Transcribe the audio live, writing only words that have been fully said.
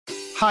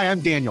Hi,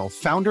 I'm Daniel,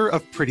 founder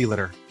of Pretty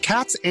Litter.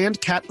 Cats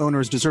and cat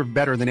owners deserve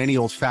better than any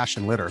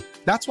old-fashioned litter.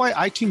 That's why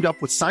I teamed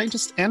up with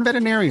scientists and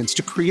veterinarians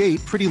to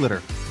create Pretty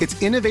Litter.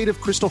 Its innovative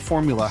crystal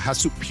formula has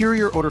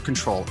superior odor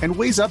control and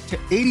weighs up to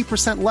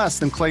 80% less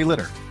than clay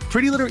litter.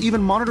 Pretty Litter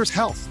even monitors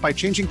health by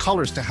changing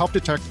colors to help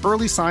detect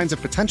early signs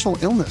of potential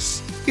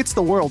illness. It's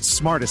the world's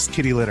smartest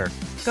kitty litter.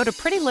 Go to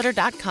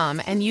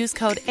prettylitter.com and use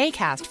code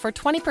ACAST for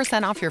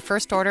 20% off your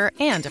first order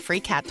and a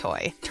free cat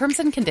toy. Terms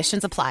and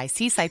conditions apply.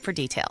 See site for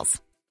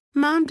details.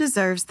 Mom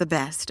deserves the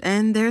best,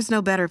 and there's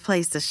no better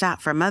place to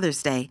shop for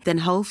Mother's Day than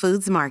Whole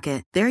Foods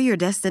Market. They're your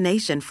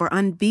destination for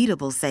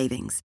unbeatable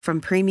savings, from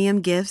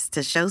premium gifts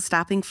to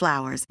show-stopping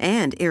flowers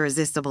and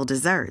irresistible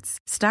desserts.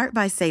 Start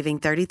by saving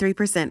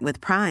 33% with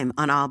Prime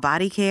on all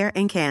body care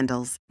and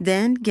candles.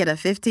 Then get a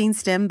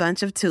 15-stem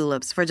bunch of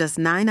tulips for just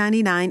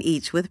 $9.99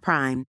 each with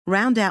Prime.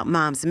 Round out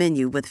Mom's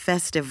menu with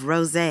festive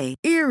rosé,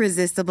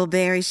 irresistible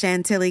berry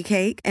chantilly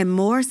cake, and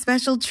more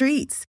special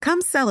treats.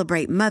 Come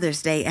celebrate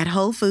Mother's Day at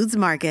Whole Foods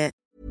Market.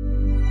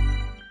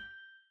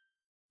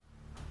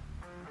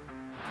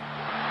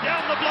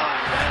 Down the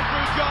blind,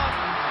 Andrew John.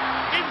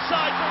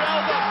 Inside for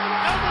Albert.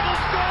 Albert will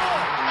score.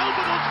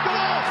 Albert will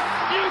score.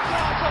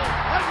 Newcastle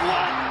have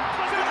won.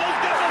 Fiddler's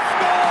going to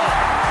score.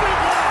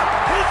 Fiddler,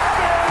 it's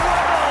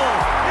farewell.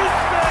 It's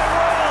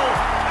farewell.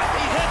 And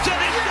he hits it.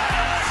 He's got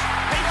it.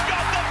 He's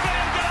got the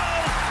field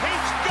goal.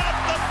 He's got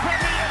the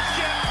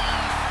premiership.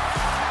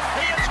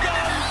 He has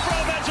gone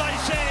from, as I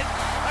said,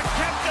 a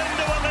captain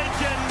to a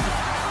legend.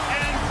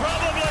 And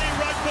probably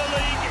rugby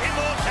league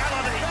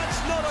immortality. That's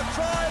not a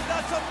try.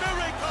 That's a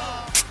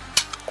miracle.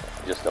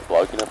 Just a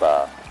bloke in a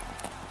bar.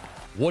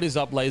 What is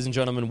up, ladies and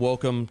gentlemen?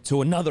 Welcome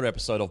to another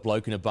episode of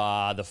Bloke in a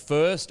Bar, the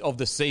first of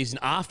the season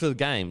after the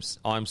games.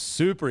 I'm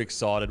super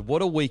excited.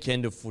 What a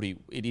weekend of footy.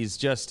 It is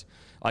just,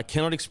 I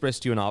cannot express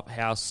to you enough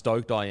how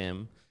stoked I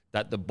am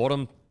that the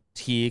bottom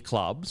tier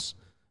clubs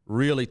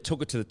really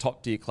took it to the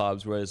top tier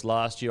clubs, whereas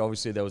last year,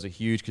 obviously, there was a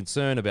huge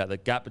concern about the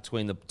gap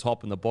between the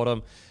top and the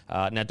bottom.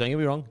 Now, don't get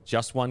me wrong,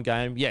 just one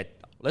game. Yeah,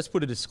 let's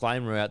put a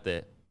disclaimer out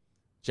there.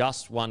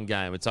 Just one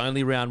game. It's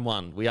only round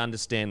one. We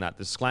understand that.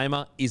 The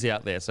disclaimer is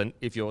out there. So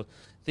if you're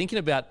thinking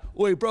about,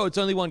 oi, bro, it's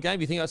only one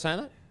game, you think I was saying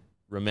that?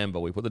 Remember,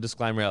 we put the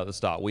disclaimer out at the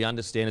start. We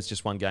understand it's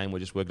just one game. We're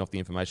just working off the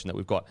information that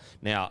we've got.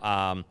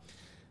 Now,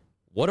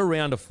 what a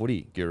round of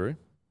footy, Guru.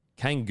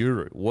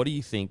 Kangaroo, what do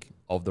you think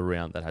of the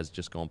round that has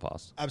just gone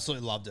past?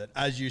 Absolutely loved it.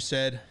 As you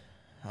said,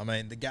 I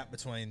mean, the gap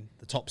between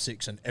the top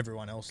six and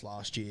everyone else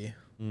last year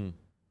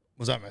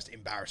was almost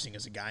embarrassing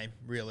as a game,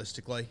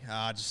 realistically.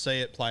 To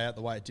see it play out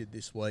the way it did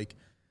this week,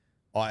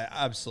 I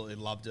absolutely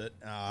loved it.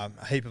 A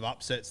heap of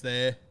upsets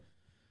there.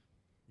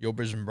 Your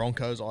Brisbane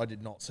Broncos, I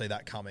did not see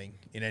that coming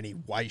in any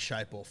way,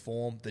 shape or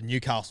form. The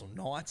Newcastle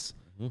Knights,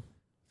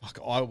 fuck,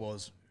 I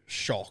was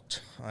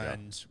shocked.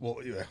 And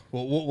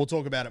we'll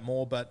talk about it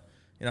more, but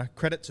you know,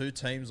 credit to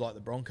teams like the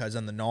Broncos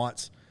and the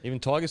Knights. Even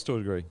Tigers to a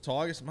degree.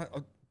 Tigers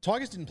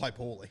didn't play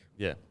poorly.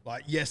 Yeah.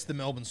 Like, yes, the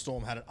Melbourne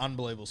Storm had an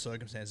unbelievable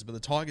circumstances, but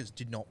the Tigers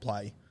did not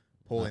play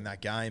poorly in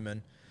that game.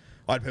 And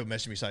I had people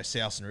messaging me say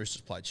South and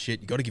Roosters played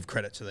shit. You got to give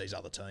credit to these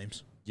other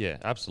teams. Yeah,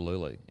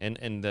 absolutely.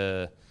 And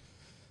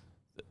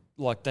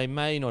like, they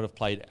may not have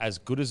played as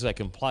good as they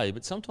can play,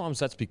 but sometimes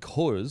that's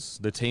because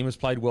the team has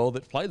played well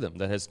that played them,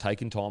 that has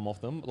taken time off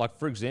them. Like,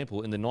 for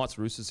example, in the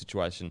Knights-Roosters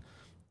situation,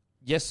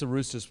 yes, the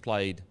Roosters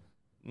played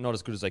not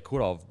as good as they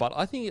could have, but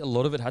I think a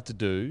lot of it had to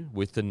do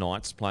with the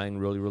Knights playing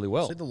really, really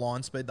well. See the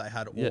line speed they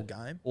had all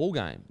game? All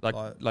game.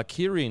 Like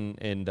Kieran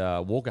and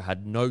Walker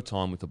had no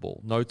time with the ball.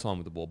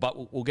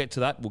 But we'll get to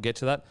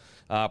that.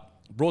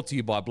 Brought to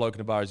you by Bloke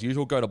in a Bar as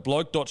usual. Go to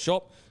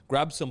bloke.shop,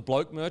 grab some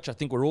Bloke merch. I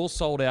think we're all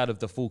sold out of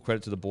the full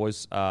credit to the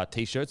boys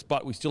T-shirts,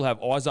 but we still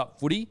have Eyes Up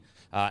Footy.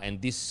 I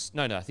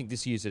think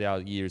this year's at our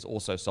year is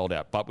also sold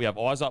out. But we have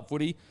Eyes Up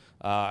Footy,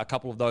 a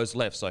couple of those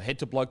left. So head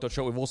to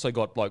bloke.shop. We've also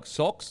got Bloke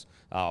socks,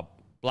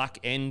 black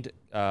and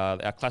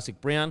our classic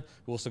brown.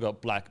 We've also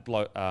got black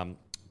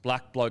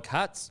bloke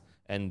hats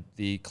and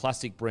the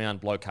classic brown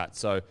bloke hat.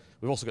 So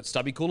we've also got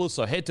stubby coolers.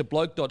 So head to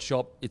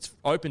bloke.shop. It's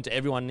open to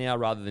everyone now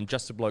rather than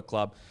just the Bloke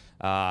Club.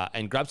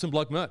 And grab some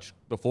Bloke merch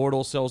before it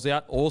all sells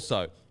out.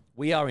 Also,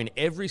 we are in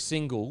every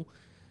single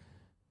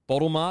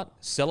Bottle Mart,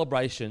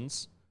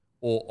 Celebrations,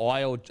 or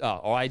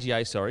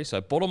IGA, sorry.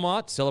 So Bottle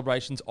Mart,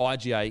 Celebrations,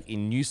 IGA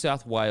in New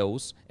South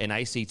Wales and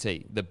ACT.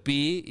 The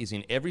beer is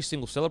in every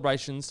single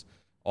Celebrations,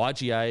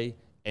 IGA,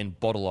 and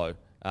Bottle-O.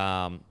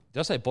 Did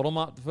I say Bottle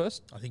Mart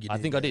first? I think you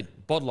did. I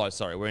did. Bottle-O,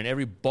 sorry. We're in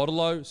every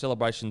Bottle-O,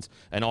 Celebrations,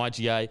 and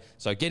IGA.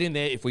 So get in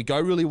there. If we go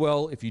really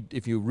well,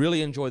 if you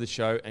really enjoy the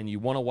show and you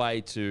want a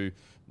way to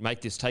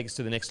take us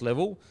to the next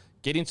level,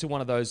 get into one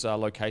of those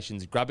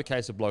locations, grab a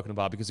case of Bloke in a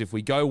Bar, because if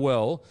we go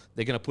well,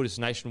 they're going to put us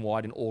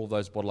nationwide in all of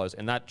those Bottle-Os,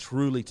 and that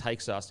truly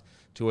takes us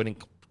to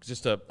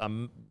just a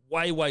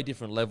way, way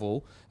different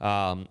level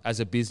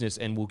as a business,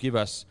 and will give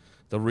us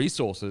the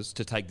resources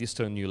to take this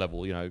to a new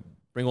level, you know,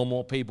 bring on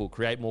more people,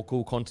 create more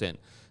cool content.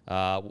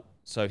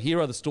 So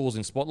here are the stores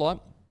in Spotlight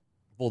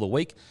for the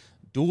week.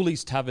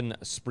 Dooley's Tavern,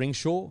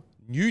 Springshaw,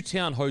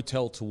 Newtown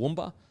Hotel,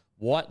 Toowoomba,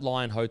 White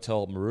Lion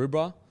Hotel,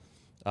 Maroubra,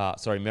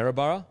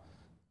 Maryborough,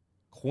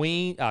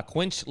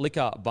 Quench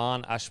Liquor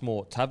Barn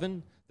Ashmore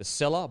Tavern, The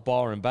Cellar,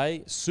 Byron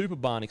Bay, Super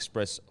Barn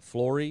Express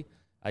Flory,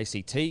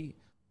 ACT,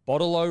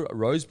 Bottle-O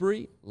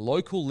Rosebery,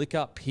 Local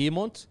Liquor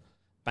Piermont,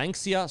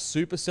 Banksia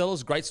Super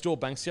Cellars, great store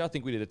Banksia. I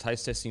think we did a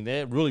taste testing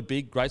there. Really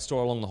big, great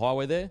store along the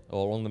highway there,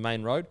 or along the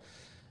main road.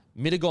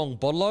 Mittagong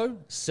Bottle-O,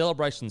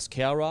 Celebrations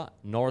Cowra,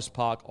 Norris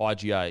Park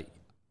IGA.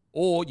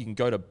 Or you can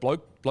go to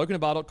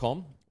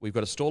blokeinabar.com. We've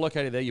got a store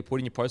located there. You put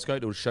in your postcode.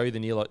 It will show you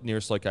the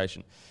nearest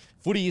location.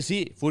 Footy is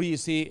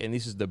here, and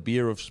this is the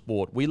beer of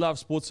sport. We love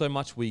sport so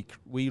much, we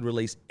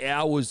release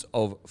hours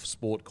of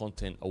sport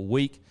content a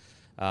week.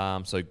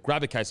 So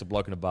grab a case of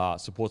Bloke in a Bar,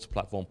 supports the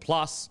platform.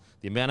 Plus,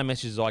 the amount of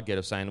messages I get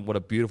of saying what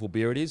a beautiful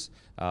beer it is,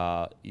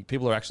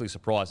 people are actually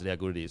surprised at how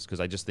good it is, because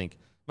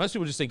most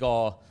people just think,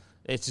 oh,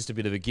 it's just a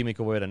bit of a gimmick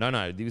or whatever.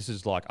 No, this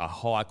is like a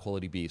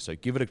high-quality beer, so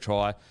give it a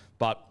try.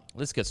 But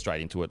let's get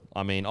straight into it.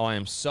 I mean, I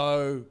am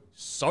so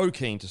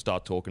keen to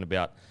start talking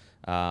about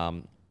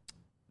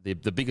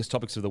the biggest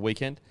topics of the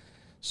weekend.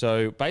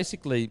 So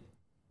basically,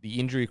 the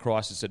injury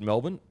crisis at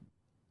Melbourne,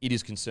 it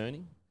is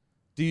concerning.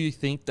 Do you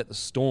think that the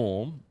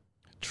Storm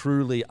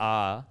truly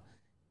are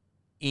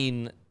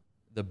in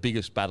the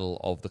biggest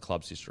battle of the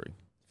club's history?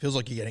 Feels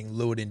like you're getting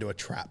lured into a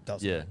trap,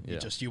 doesn't it? Yeah.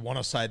 You want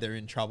to say they're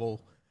in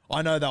trouble.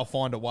 I know they'll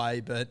find a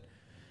way, but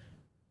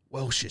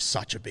Welsh is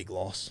such a big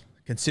loss.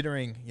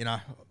 Considering,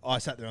 I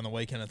sat there on the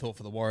weekend and thought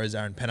for the Warriors,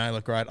 Aaron Penne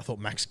looked great. I thought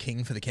Max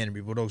King for the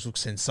Canterbury Bulldogs looked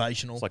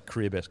sensational. It's like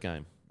career best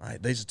game.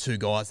 Mate, these are two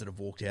guys that have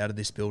walked out of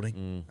this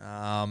building.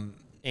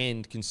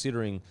 And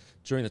considering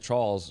during the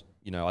trials,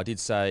 I did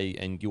say,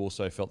 and you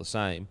also felt the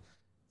same,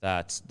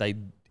 that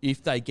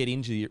if they get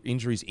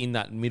injuries in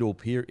that middle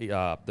period,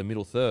 the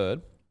middle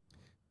third,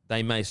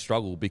 they may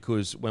struggle,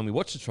 because when we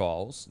watch the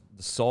trials,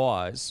 the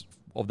size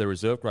of their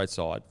reserve grade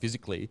side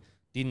physically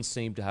didn't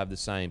seem to have the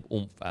same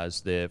oomph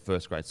as their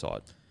first grade side.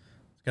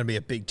 It's going to be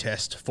a big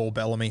test for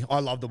Bellamy. I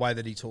love the way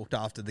that he talked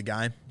after the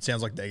game. It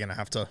sounds like they're going to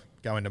have to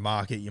go into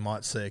market. You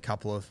might see a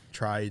couple of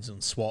trades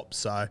and swaps.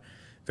 So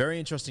very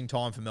interesting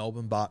time for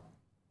Melbourne, but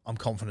I'm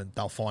confident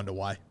they'll find a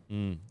way.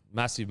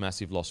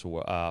 Massive loss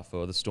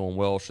for the Storm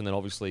Welsh. And then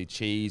obviously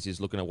Cheese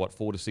is looking at,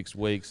 4 to 6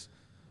 weeks.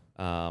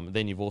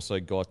 Then you've also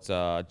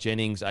got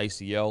Jennings,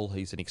 ACL.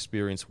 He's an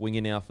experienced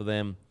winger now for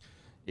them.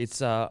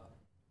 It's a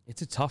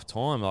tough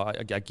time.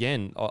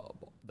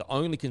 The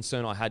only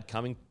concern I had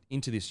coming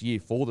into this year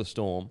for the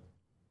Storm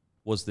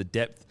was the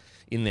depth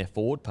in their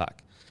forward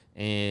pack.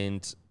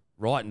 And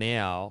right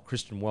now,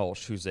 Christian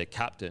Welsh, who's their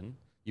captain,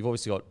 you've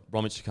obviously got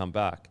Bromwich to come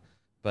back.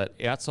 But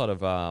outside of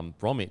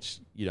Bromwich,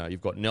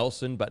 you've got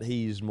Nelson, but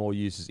he's more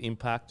used as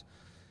impact.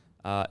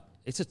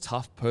 It's a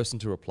tough person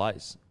to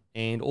replace.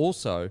 And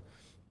also,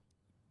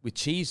 with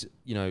Cheese,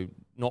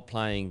 not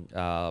playing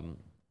over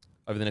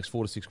the next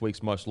 4 to 6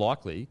 weeks, most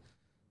likely,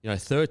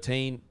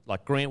 13,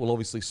 like Grant will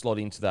obviously slot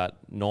into that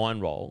 9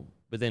 role,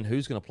 but then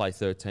who's going to play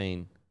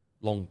 13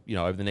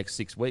 over the next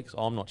 6 weeks?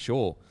 I'm not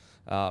sure.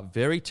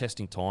 Very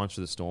testing times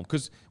for the Storm,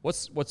 because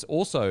what's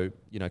also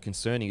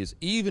concerning is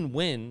even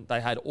when they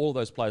had all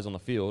those players on the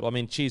field, I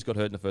mean, Cheese got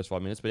hurt in the first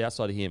 5 minutes, but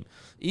outside of him,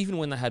 even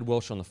when they had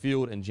Welsh on the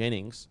field and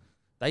Jennings,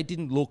 they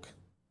didn't look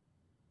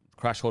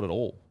crash hot at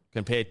all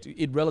compared to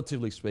it,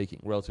 relatively speaking.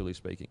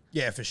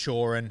 Yeah, for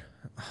sure. And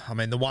I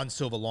mean, the one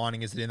silver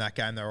lining is that in that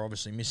game they were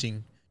obviously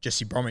missing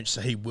Jesse Bromwich,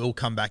 so he will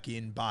come back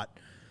in, but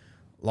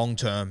long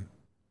term,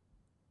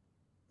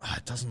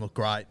 it doesn't look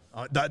great.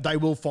 They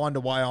will find a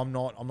way. I'm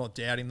not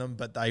doubting them,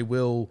 but they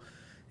will.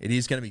 It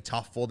is going to be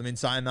tough for them. In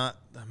saying that,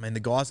 I mean, the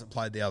guys that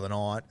played the other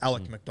night,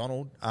 Alec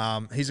McDonald,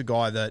 he's a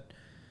guy that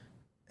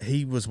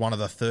he was one of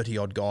the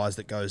 30-odd guys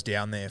that goes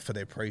down there for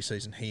their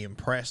preseason. He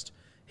impressed.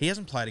 He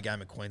hasn't played a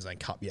game of Queensland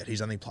Cup yet.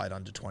 He's only played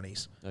under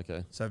 20s.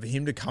 Okay. So for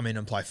him to come in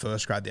and play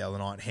first grade the other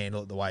night and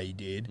handle it the way he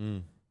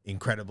did,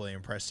 incredibly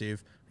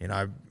impressive.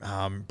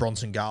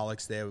 Bronson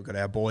Garlick's there. We've got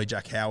our boy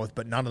Jack Howarth,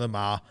 but none of them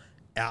are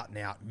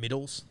out-and-out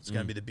middles. It's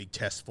going to be the big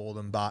test for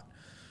them, but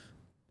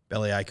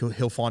Bellyache,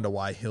 he'll find a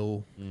way.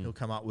 He'll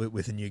come up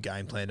with a new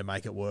game plan to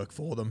make it work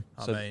for them.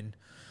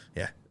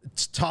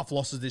 It's tough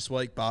losses this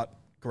week, but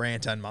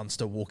Grant and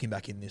Munster walking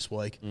back in this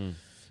week. It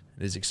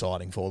is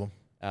exciting for them.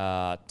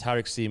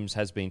 Tarek Sims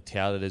has been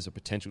touted as a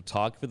potential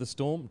target for the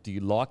Storm. Do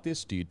you like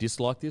this? Do you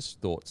dislike this?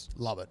 Thoughts?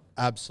 Love it.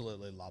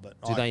 Absolutely love it.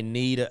 Do they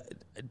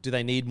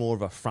need more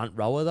of a front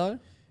rower though?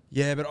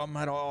 Yeah, but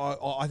mate,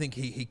 I think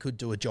he could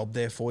do a job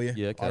there for you.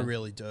 Yeah, okay. I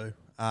really do.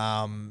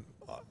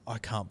 I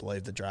can't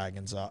believe the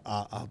Dragons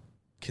are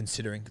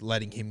considering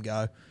letting him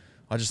go.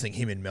 I just think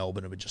him in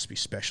Melbourne would just be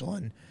special,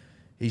 and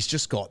he's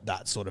just got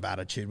that sort of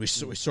attitude. We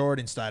saw it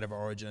in State of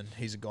Origin.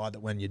 He's a guy that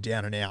when you're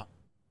down and out,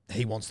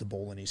 he wants the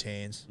ball in his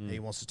hands. He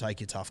wants to take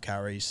your tough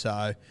carries. So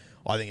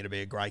I think it'll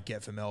be a great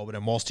get for Melbourne.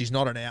 And whilst he's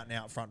not an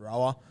out-and-out front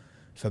rower,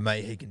 for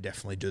me, he can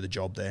definitely do the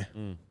job there.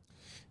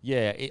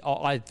 Yeah,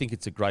 I think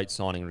it's a great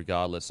signing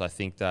regardless. I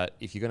think that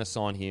if you're going to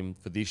sign him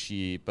for this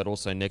year, but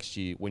also next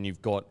year, when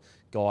you've got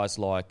guys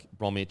like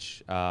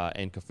Bromwich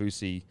and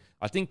Kaufusi,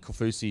 I think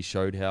Kaufusi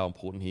showed how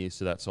important he is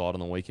to that side on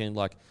the weekend.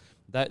 Like,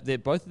 they're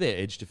both of their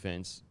edge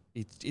defence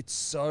it's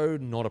so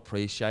not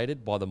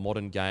appreciated by the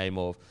modern game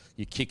of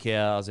your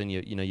kick-outs and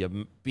your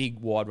big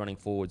wide-running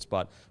forwards.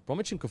 But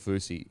Bromwich and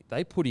Kaufusi,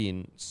 they put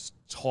in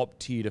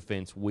top-tier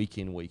defence week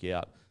in, week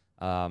out.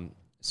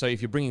 So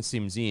if you're bringing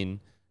Sims in,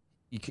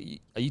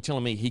 are you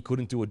telling me he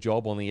couldn't do a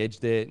job on the edge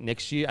there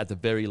next year at the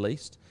very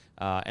least?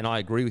 And I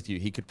agree with you.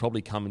 He could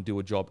probably come and do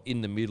a job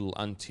in the middle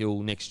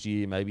until next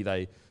year. Maybe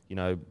they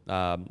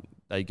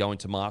go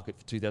into market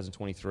for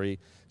 2023.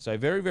 So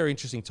very, very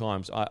interesting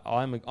times.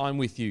 I'm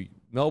with you.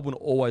 Melbourne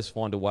always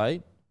find a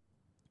way.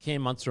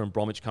 Cam Munster and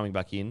Bromwich coming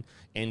back in,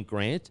 and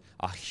Grant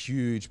are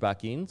huge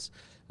back ends.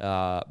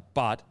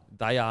 But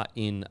they are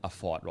in a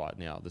fight right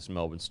now, this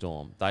Melbourne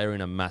Storm. They are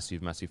in a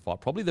massive, massive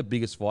fight. Probably the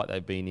biggest fight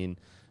they've been in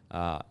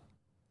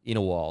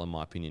a while, in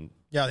my opinion.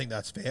 Yeah, I think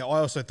that's fair. I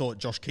also thought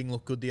Josh King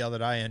looked good the other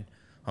day, and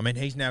I mean,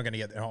 he's now going to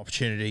get an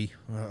opportunity,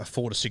 a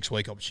 4 to 6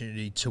 week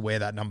opportunity to wear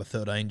that number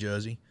 13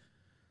 jersey.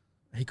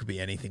 He could be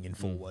anything in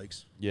 4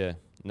 weeks. Yeah,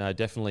 no,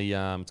 definitely. It's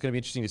going to be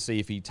interesting to see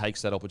if he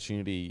takes that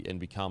opportunity and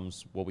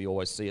becomes what we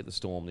always see at the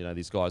Storm. You know,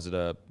 these guys that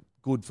are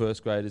good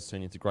first graders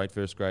turn into great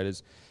first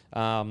graders.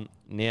 Now,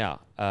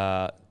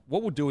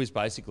 what we'll do is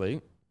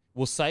basically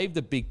we'll save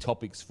the big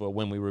topics for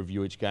when we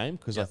review each game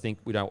because I think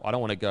I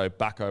don't want to go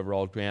back over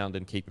old ground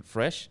and keep it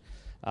fresh.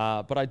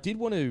 But I did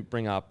want to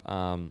bring up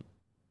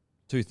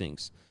 2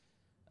 things.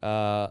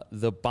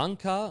 The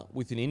bunker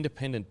with an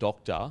independent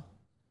doctor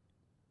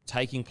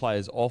taking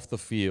players off the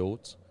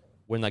field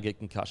when they get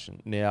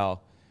concussion.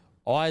 Now,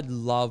 I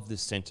love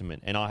this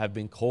sentiment, and I have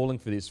been calling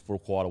for this for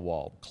quite a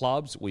while.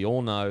 Clubs, we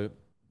all know,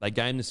 they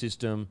game the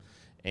system,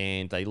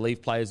 and they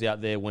leave players out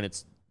there when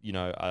it's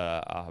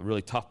a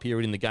really tough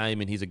period in the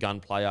game, and he's a gun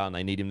player, and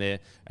they need him there.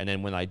 And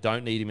then when they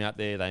don't need him out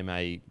there, they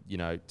may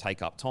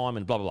take up time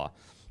and blah blah blah.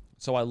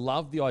 So I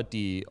love the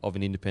idea of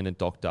an independent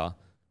doctor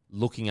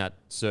looking at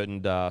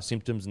certain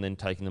symptoms and then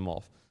taking them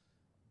off.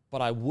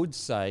 But I would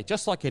say,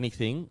 just like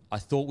anything, I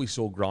thought we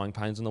saw growing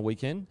pains on the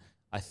weekend.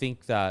 I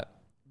think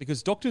that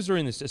because doctors are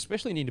in this,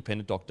 especially an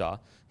independent doctor,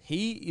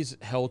 he is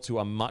held to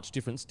a much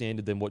different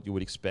standard than what you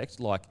would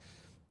expect. Like,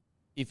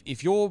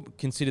 if you're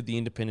considered the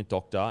independent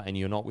doctor and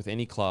you're not with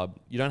any club,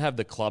 you don't have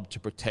the club to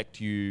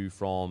protect you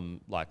from,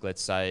 like,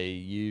 let's say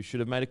you should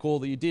have made a call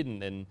that you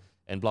didn't and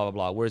blah, blah,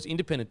 blah. Whereas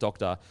independent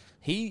doctor,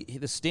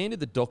 the standard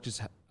that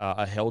doctors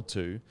are held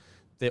to,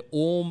 they're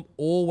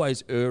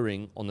always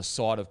erring on the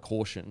side of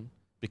caution,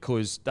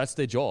 because that's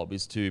their job,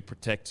 is to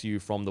protect you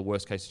from the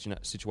worst case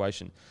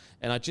situation.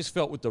 And I just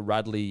felt with the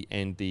Radley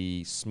and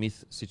the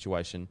Smith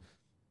situation,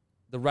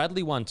 the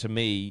Radley one to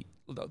me,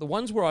 the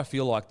ones where I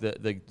feel like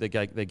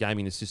they're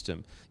gaming the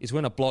system is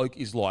when a bloke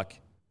is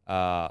like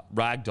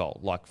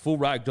ragdoll, like full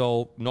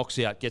ragdoll, knocks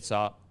out, gets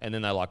up, and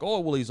then they're like, oh,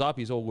 well, he's up,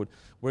 he's all good.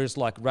 Whereas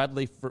like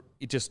Radley,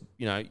 it just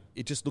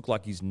looked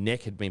like his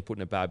neck had been put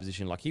in a bad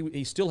position. Like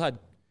he still had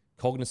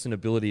cognizant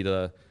ability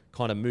to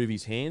kind of move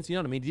his hands, you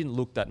know what I mean? He didn't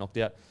look that knocked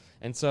out.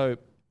 And so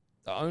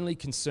the only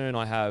concern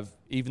I have,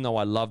 even though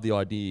I love the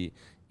idea,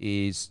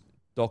 is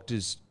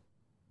doctors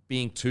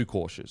being too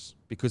cautious,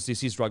 because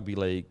this is rugby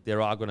league. There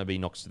are going to be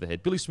knocks to the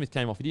head. Billy Smith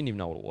came off. He didn't even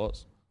know what it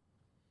was.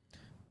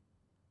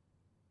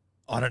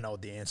 I don't know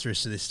what the answer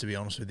is to this, to be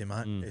honest with you,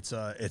 mate. It's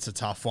a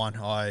tough one.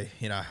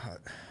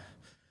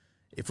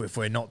 If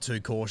we're not too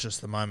cautious,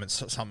 the moment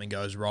something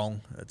goes wrong,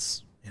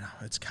 it's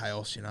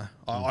chaos.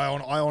 I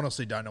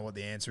honestly don't know what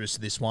the answer is to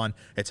this one.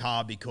 It's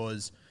hard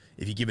because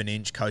if you give an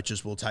inch,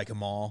 coaches will take a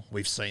mile.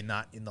 We've seen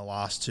that in the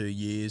last 2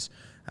 years.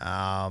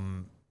 I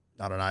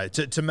don't know.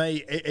 To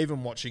me,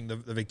 even watching the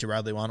Victor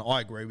Radley one, I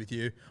agree with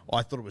you.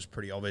 I thought it was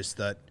pretty obvious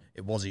that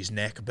it was his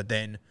neck, but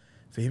then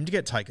for him to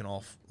get taken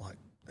off,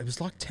 it was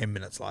like 10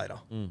 minutes later.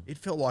 It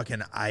felt like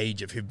an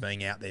age of him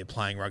being out there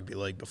playing rugby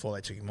league before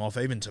they took him off.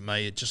 Even to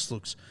me, it just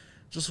looks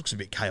a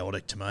bit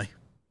chaotic to me.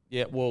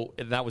 Yeah, well,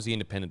 that was the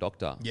independent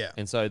doctor. Yeah.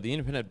 And so the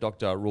independent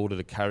doctor ruled it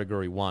a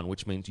category 1,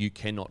 which means you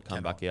cannot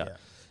come back out. Yeah.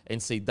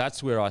 And see,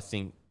 that's where I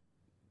think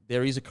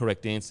there is a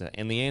correct answer.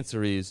 And the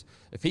answer is,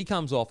 if he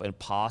comes off and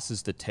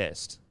passes the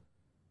test,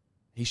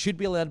 he should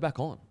be allowed back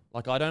on.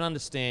 Like, I don't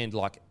understand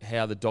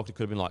how the doctor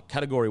could have been like,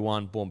 category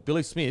 1, boom.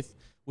 Billy Smith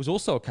was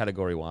also a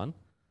category 1.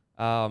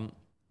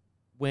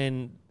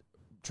 When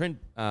Trent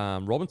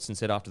Robinson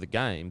said after the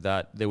game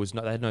that they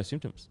had no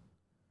symptoms.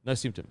 No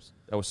symptoms.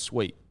 They were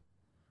sweet.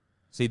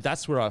 See,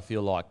 that's where I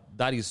feel like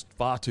that is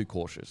far too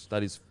cautious.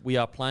 We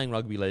are playing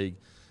rugby league.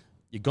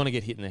 You're going to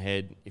get hit in the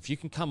head. If you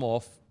can come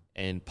off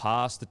and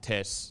pass the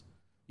tests,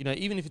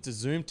 even if it's a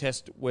Zoom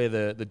test where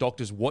the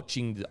doctor's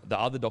watching the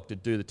other doctor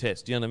do the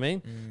test, do you know what I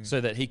mean?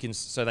 So that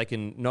they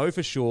can know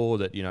for sure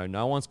that,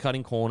 no one's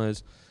cutting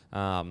corners.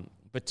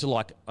 But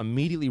to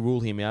immediately rule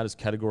him out as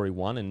category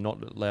 1 and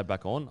not allowed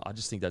back on, I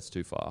just think that's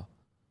too far.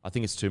 I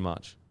think it's too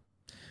much.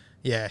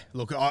 Yeah,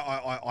 look,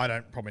 I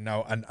don't probably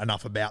know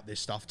enough about this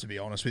stuff, to be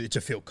honest with you,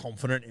 to feel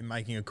confident in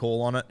making a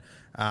call on it.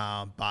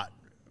 But,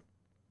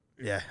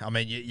 yeah, I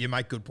mean, you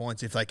make good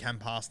points. If they can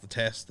pass the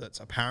test, that's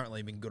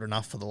apparently been good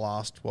enough for the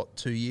last,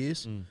 2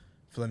 years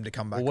for them to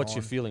come back on. What's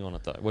your feeling on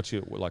it, though? What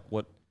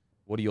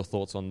are your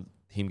thoughts on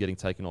him getting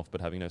taken off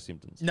but having no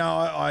symptoms? No,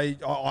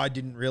 I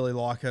didn't really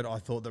like it. I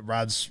thought that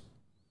Rads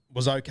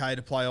was okay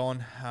to play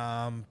on,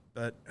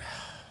 but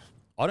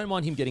I don't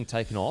mind him getting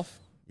taken off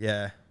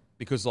yeah,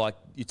 because, like,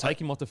 you take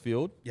him off the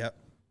field yep.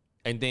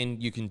 and then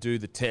you can do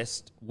the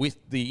test with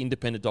the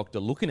independent doctor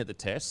looking at the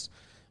test.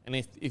 And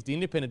if the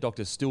independent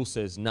doctor still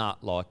says, nah,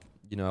 like,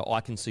 you know,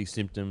 I can see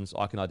symptoms,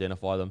 I can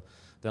identify them,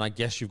 then I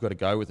guess you've got to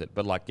go with it.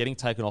 But, like, getting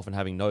taken off and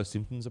having no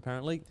symptoms,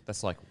 apparently,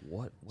 that's like,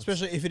 what?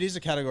 Especially if it is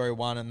a Category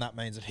 1 and that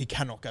means that he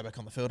cannot go back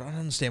on the field. I don't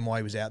understand why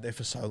he was out there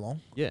for so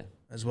long. Yeah.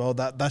 As well.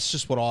 That's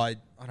just what I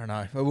don't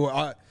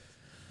know.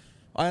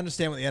 I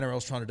understand what the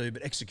NRL's trying to do,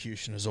 but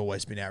execution has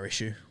always been our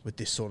issue with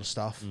this sort of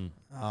stuff.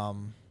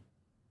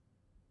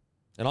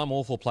 And I'm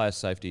all for player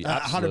safety.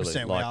 Absolutely.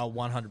 100%. Like,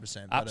 we are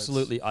 100%.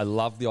 Absolutely. I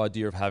love the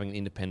idea of having an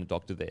independent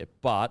doctor there.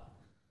 But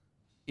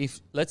if,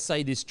 let's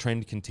say this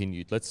trend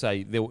continued, let's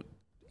say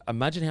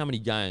imagine how many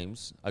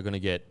games are going to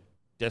get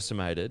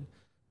decimated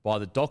by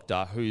the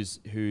doctor whose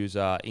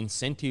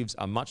incentives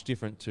are much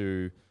different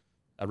to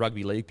a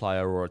rugby league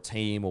player or a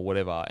team or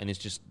whatever. And it's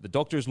just the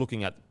doctor is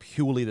looking at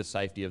purely the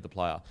safety of the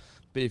player.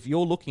 But if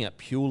you're looking at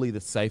purely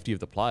the safety of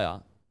the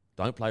player,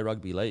 don't play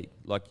rugby league.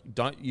 Like,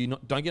 don't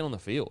get on the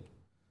field.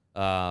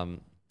 And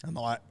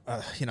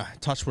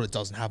touch wood, it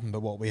doesn't happen.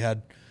 But what we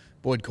had,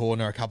 Boyd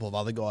Cordner, a couple of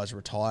other guys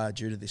retired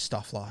due to this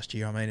stuff last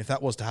year. I mean, if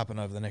that was to happen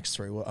over the next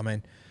 3 weeks, I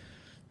mean,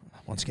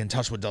 once again,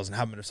 touch wood doesn't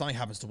happen. But if something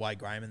happens to Wade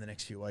Graham in the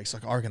next few weeks,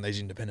 like, I reckon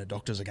these independent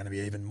doctors are going to be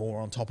even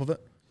more on top of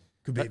it.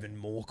 Could be even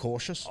more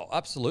cautious. Oh,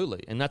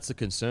 absolutely. And that's the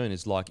concern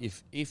is, like,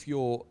 if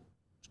your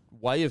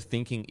way of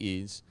thinking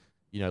is,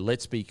 you know,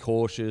 let's be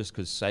cautious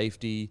because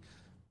safety,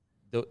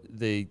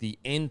 the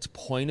end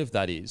point of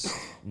that is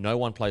no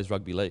one plays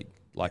rugby league.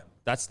 Like,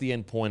 that's the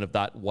end point of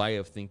that way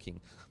of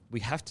thinking. We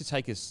have to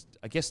take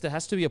I guess there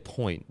has to be a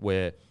point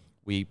where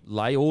we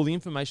lay all the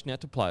information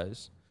out to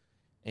players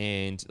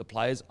and the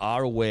players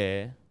are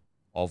aware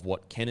of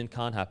what can and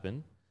can't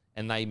happen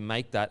and they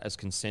make that as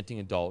consenting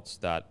adults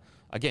that,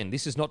 again,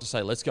 this is not to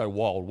say let's go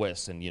Wild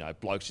West and, you know,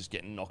 blokes just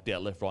getting knocked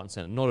out left, right and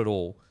centre. Not at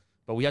all.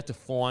 But we have to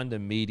find a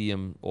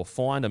medium or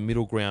find a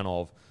middle ground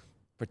of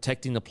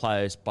protecting the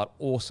players but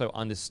also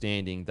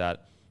understanding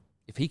that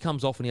if he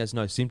comes off and he has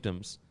no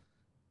symptoms,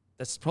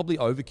 that's probably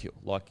overkill.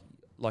 Like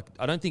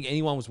I don't think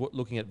anyone was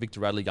looking at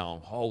Victor Radley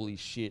going, holy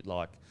shit,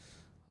 like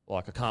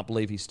I can't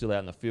believe he's still out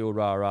in the field,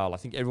 rah, rah. I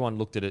think everyone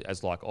looked at it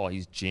as like, oh,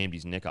 he's jammed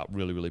his neck up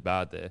really, really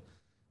bad there.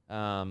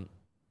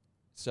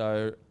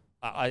 So,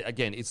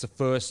 again, it's the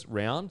first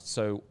round.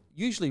 So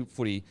usually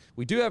footy,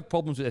 we do have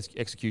problems with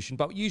execution,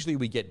 but usually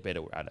we get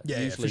better at it. Yeah,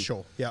 usually, for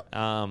sure. Yep.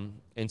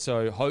 And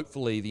so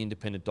hopefully the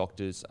independent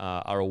doctors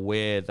are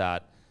aware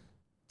that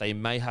they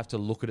may have to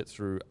look at it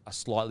through a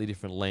slightly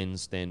different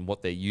lens than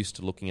what they're used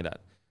to looking at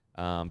it.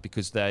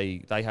 Because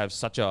they have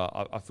such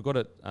I forgot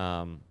it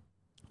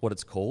what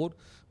it's called,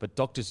 but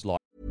doctors like.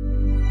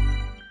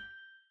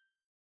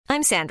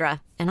 I'm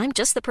Sandra, and I'm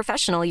just the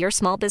professional your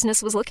small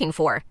business was looking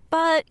for.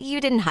 But you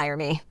didn't hire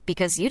me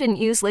because you didn't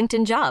use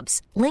LinkedIn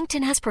Jobs.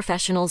 LinkedIn has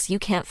professionals you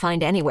can't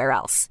find anywhere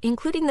else,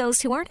 including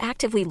those who aren't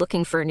actively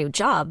looking for a new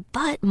job,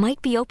 but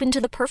might be open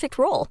to the perfect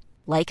role,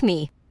 like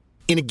me.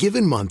 In a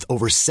given month,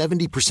 over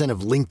 70%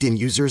 of LinkedIn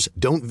users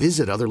don't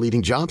visit other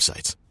leading job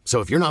sites. So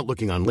if you're not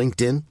looking on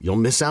LinkedIn, you'll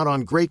miss out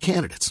on great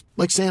candidates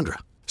like Sandra.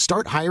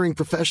 Start hiring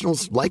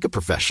professionals like a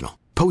professional.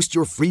 Post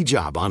your free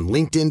job on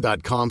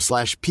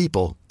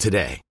linkedin.com/people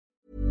today.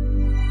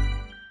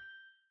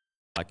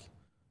 Like,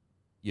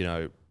 you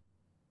know,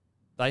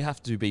 they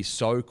have to be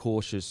so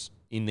cautious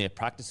in their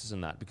practices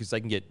and that because they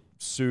can get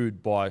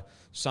sued by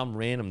some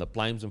random that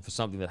blames them for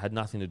something that had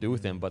nothing to do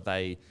with them, but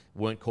they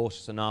weren't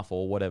cautious enough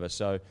or whatever.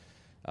 So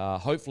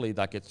hopefully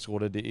that gets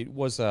sorted. It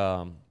was,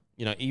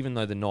 you know, even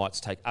though the Knights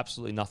take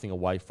absolutely nothing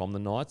away from the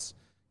Knights,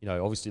 you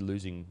know, obviously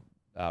losing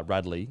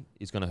Radley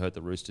is going to hurt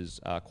the Roosters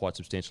quite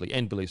substantially,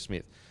 and Billy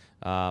Smith.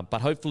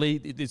 But hopefully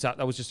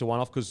that was just a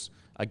one-off because,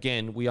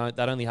 again,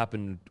 that only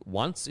happened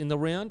once in the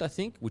round, I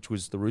think, which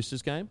was the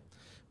Roosters game.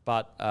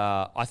 But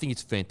I think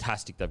it's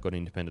fantastic they've got an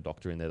independent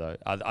doctor in there, though.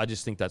 I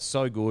just think that's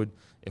so good.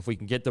 If we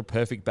can get the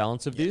perfect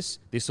balance of this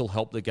will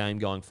help the game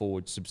going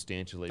forward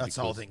substantially. That's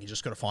the whole thing. You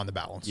just got to find the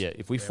balance. Yeah,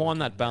 if we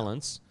find that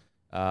balance,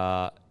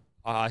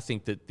 I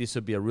think that this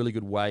would be a really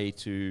good way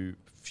to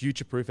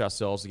future-proof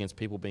ourselves against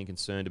people being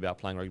concerned about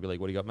playing rugby league.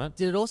 What do you got, Matt?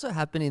 Did it also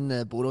happen in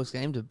the Bulldogs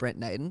game to Brent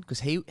Naden? Because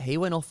he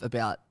went off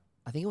about,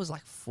 I think it was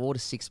like 4 to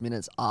 6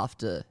 minutes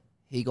after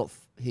he got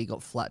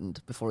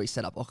flattened before he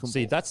set up Ockenball.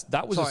 See,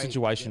 that was a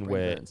situation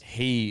where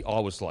I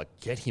was like,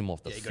 get him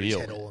off the field. He got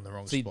his head all in the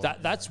wrong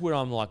spot. That's where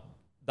I'm like,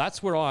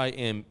 that's where I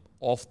am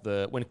off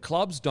when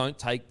clubs don't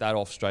take that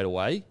off straight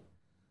away,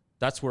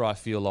 that's where I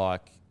feel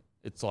like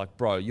it's like,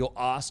 bro, you're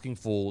asking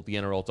for the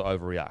NRL to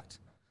overreact.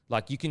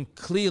 Like, you can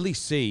clearly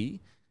see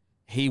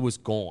he was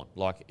gone.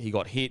 Like, he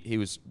got hit, he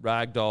was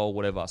ragdoll,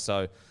 whatever.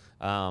 So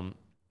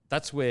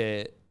that's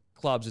where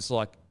clubs, it's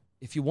like,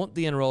 if you want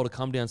the NRL to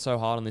come down so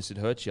hard on this, it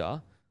hurts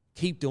you,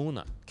 keep doing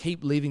that.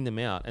 Keep leaving them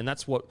out. And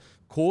that's what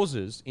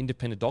causes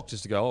independent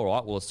doctors to go, all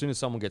right, well, as soon as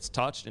someone gets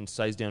touched and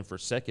stays down for a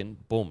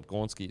second, boom,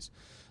 Gonskis.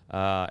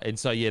 And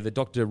so, yeah, the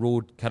doctor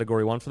ruled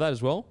Category 1 for that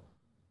as well.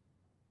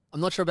 I'm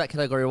not sure about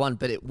Category 1,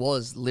 but it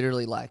was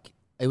literally like,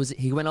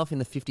 he went off in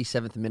the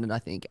 57th minute, I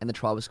think, and the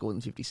try was scored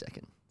in the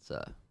 52nd.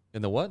 So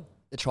In the what?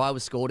 the try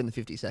was scored in the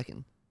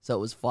 52nd. So it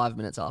was 5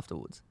 minutes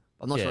afterwards.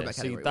 I'm not sure about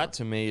Category 1. That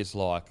to me is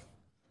like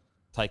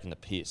taking the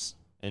piss.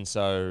 And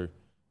so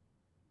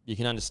you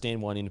can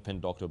understand why an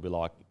independent doctor will be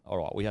like, all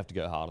right, we have to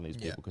go hard on these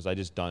people because they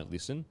just don't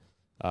listen.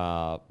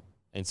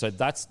 And so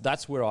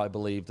that's where I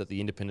believe that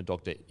the independent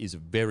doctor is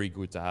very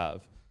good to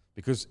have,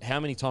 because how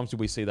many times did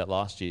we see that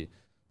last year?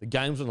 The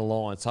game's on the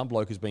line, some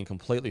bloke has been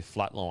completely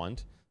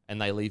flatlined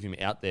and they leave him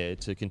out there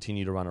to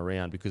continue to run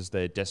around because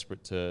they're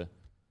desperate to,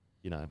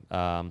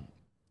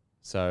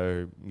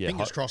 so, yeah.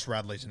 Fingers crossed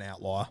Radley's an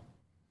outlier.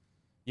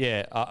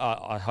 Yeah,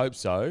 I hope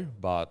so,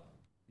 but,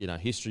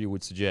 history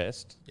would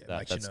suggest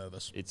that makes you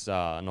nervous. It's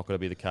not going to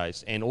be the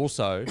case. And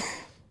also,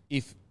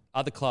 if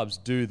other clubs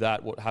do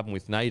that, what happened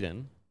with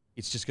Naden,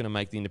 it's just going to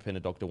make the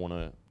independent doctor want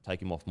to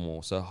take him off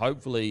more. So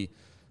hopefully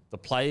the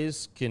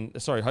clubs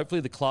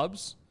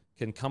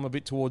can come a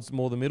bit towards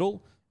more the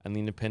middle, and the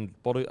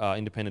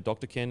independent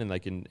doctor can, and they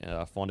can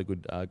find a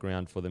good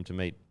ground for them to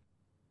meet.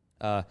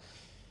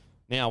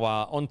 Now,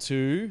 on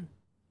to,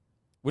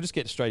 we'll just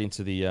get straight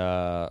into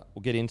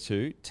we'll get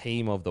into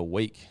Team of the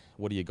Week.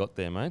 What do you got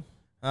there, mate?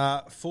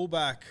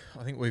 Fullback,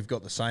 I think we've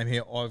got the same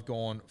here. I've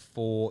gone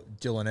for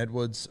Dylan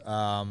Edwards.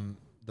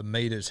 The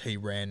meters he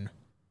ran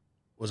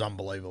was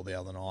unbelievable the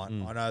other night.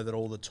 I know that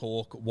all the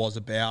talk was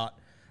about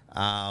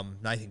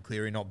Nathan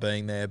Cleary not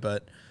being there,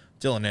 but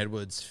Dylan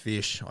Edwards,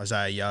 Fish,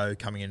 Isaiah Yeo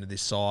coming into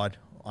this side.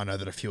 I know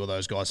that a few of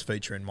those guys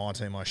feature in my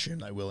team. I assume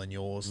they will in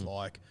yours.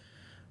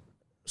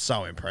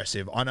 So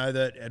impressive. I know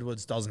that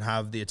Edwards doesn't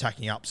have the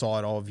attacking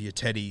upside of your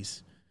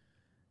Teddies,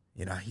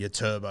 your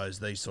Turbos,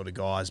 these sort of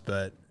guys,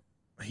 but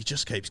he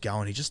just keeps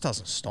going. He just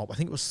doesn't stop. I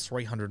think it was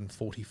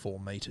 344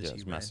 metres. Yeah,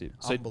 it's massive.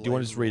 So do you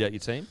want to just read out your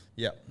team?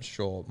 Yeah,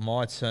 sure.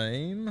 My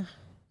team,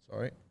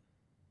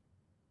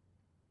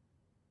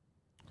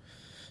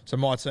 So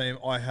my team,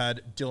 I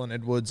had Dylan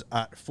Edwards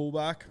at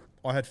fullback.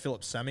 I had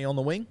Philip Sammy on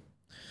the wing.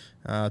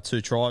 2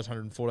 tries,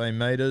 114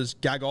 metres.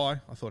 Gagai,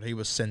 I thought he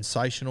was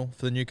sensational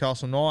for the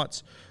Newcastle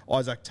Knights.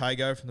 Isaac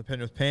Tago from the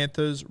Penrith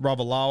Panthers.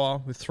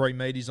 Ravalawa with 3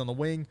 meaties on the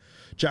wing.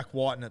 Jack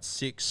Whiten at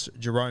 6.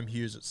 Jerome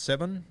Hughes at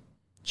 7.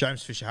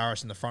 James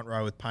Fisher-Harris in the front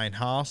row with Payne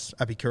Haas.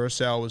 Api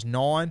Kurosawa was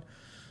 9.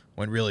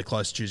 Went really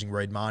close to choosing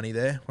Reid Marnie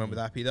there. Went with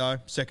Api though.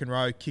 Second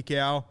row,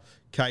 Kikau,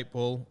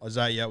 Capewell.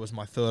 Isaiah was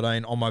my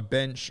 13. On my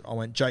bench, I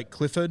went Jake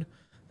Clifford.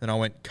 Then I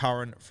went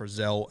Curran,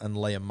 Frizzell, and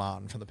Liam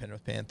Martin from the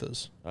Penrith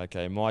Panthers.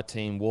 Okay, my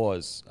team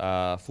was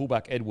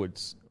fullback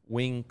Edwards,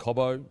 wing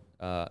Cobbo,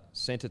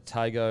 centre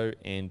Tago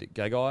and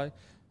Gagai,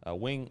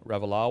 wing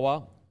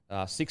Ravalawa,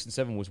 6 and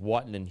 7 was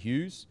Whiten and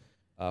Hughes,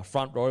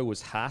 front row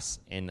was Haas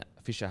and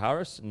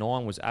Fisher-Harris,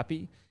 9 was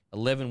Api,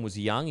 11 was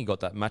Young, he got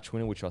that match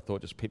winner, which I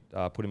thought just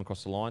put him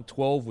across the line,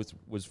 12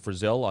 was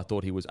Frizzell, I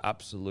thought he was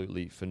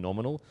absolutely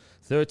phenomenal,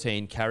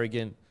 13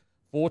 Carrigan,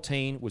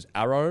 14 was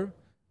Arrow,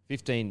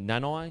 15,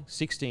 Nanai,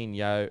 16,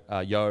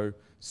 Yo,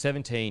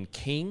 17,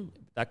 King.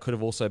 That could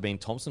have also been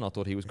Thompson. I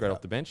thought he was great off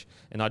the bench.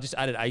 And I just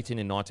added 18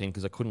 and 19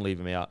 because I couldn't leave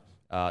him out.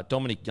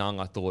 Dominic Young,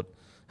 I thought,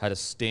 had a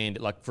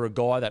stand. Like, for a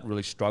guy that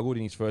really struggled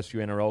in his first few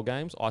NRL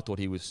games, I thought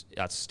he was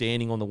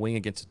outstanding on the wing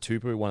against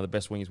Tupu, one of the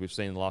best wingers we've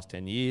seen in the last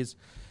 10 years.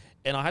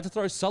 And I had to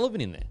throw Sullivan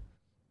in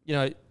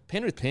there.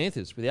 Penrith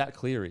Panthers, without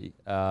Cleary,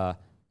 to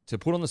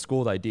put on the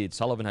score they did,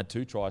 Sullivan had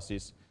 2 try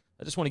assists.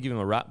 I just want to give him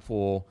a rap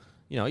for...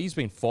 he's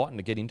been fighting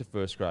to get into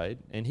first grade,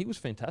 and he was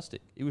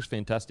fantastic.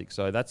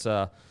 So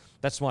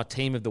that's my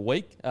team of the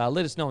week.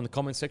 Let us know in the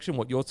comments section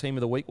what your team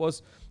of the week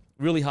was.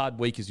 Really hard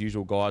week as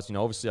usual, guys.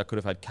 Obviously I could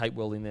have had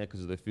Capewell in there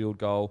because of the field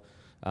goal.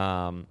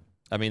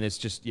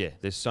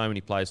 There's so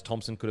many players.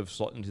 Thompson could have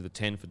slotted into the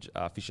 10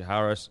 for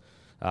Fisher-Harris.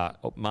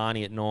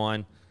 Marnie at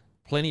 9.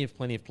 Plenty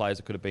of players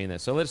that could have been there.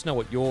 So let us know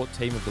what your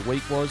team of the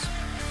week was.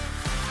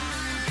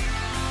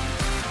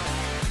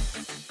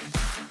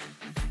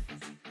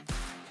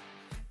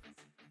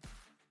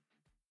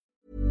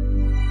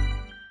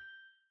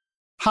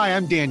 Hi,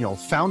 I'm Daniel,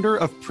 founder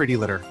of Pretty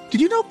Litter.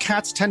 Did you know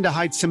cats tend to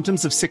hide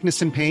symptoms of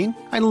sickness and pain?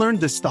 I learned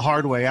this the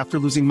hard way after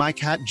losing my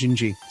cat,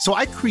 Gingy. So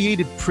I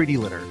created Pretty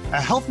Litter,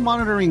 a health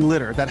monitoring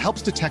litter that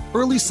helps detect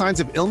early signs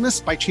of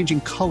illness by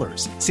changing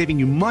colors, saving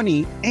you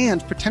money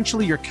and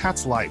potentially your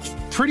cat's life.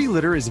 Pretty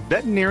Litter is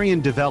veterinarian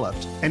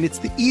developed, and it's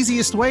the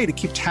easiest way to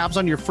keep tabs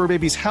on your fur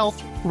baby's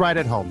health right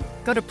at home.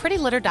 Go to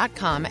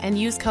prettylitter.com and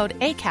use code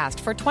ACAST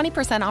for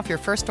 20% off your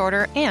first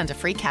order and a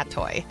free cat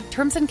toy.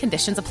 Terms and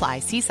conditions apply.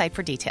 See site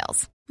for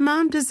details.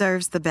 Mom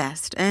deserves the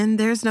best, and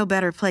there's no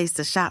better place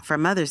to shop for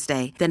Mother's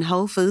Day than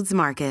Whole Foods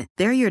Market.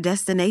 They're your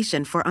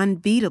destination for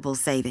unbeatable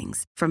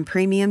savings, from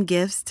premium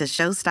gifts to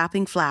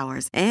show-stopping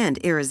flowers and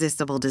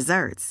irresistible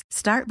desserts.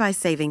 Start by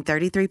saving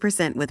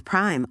 33% with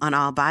Prime on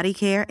all body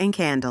care and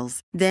candles.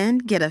 Then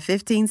get a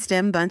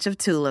 15-stem bunch of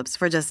tulips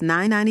for just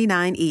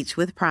 $9.99 each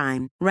with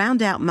Prime.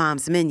 Round out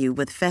Mom's menu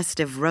with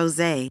festive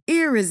rosé,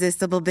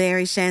 irresistible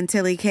berry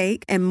chantilly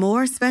cake, and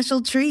more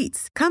special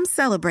treats. Come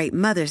celebrate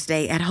Mother's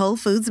Day at Whole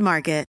Foods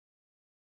Market.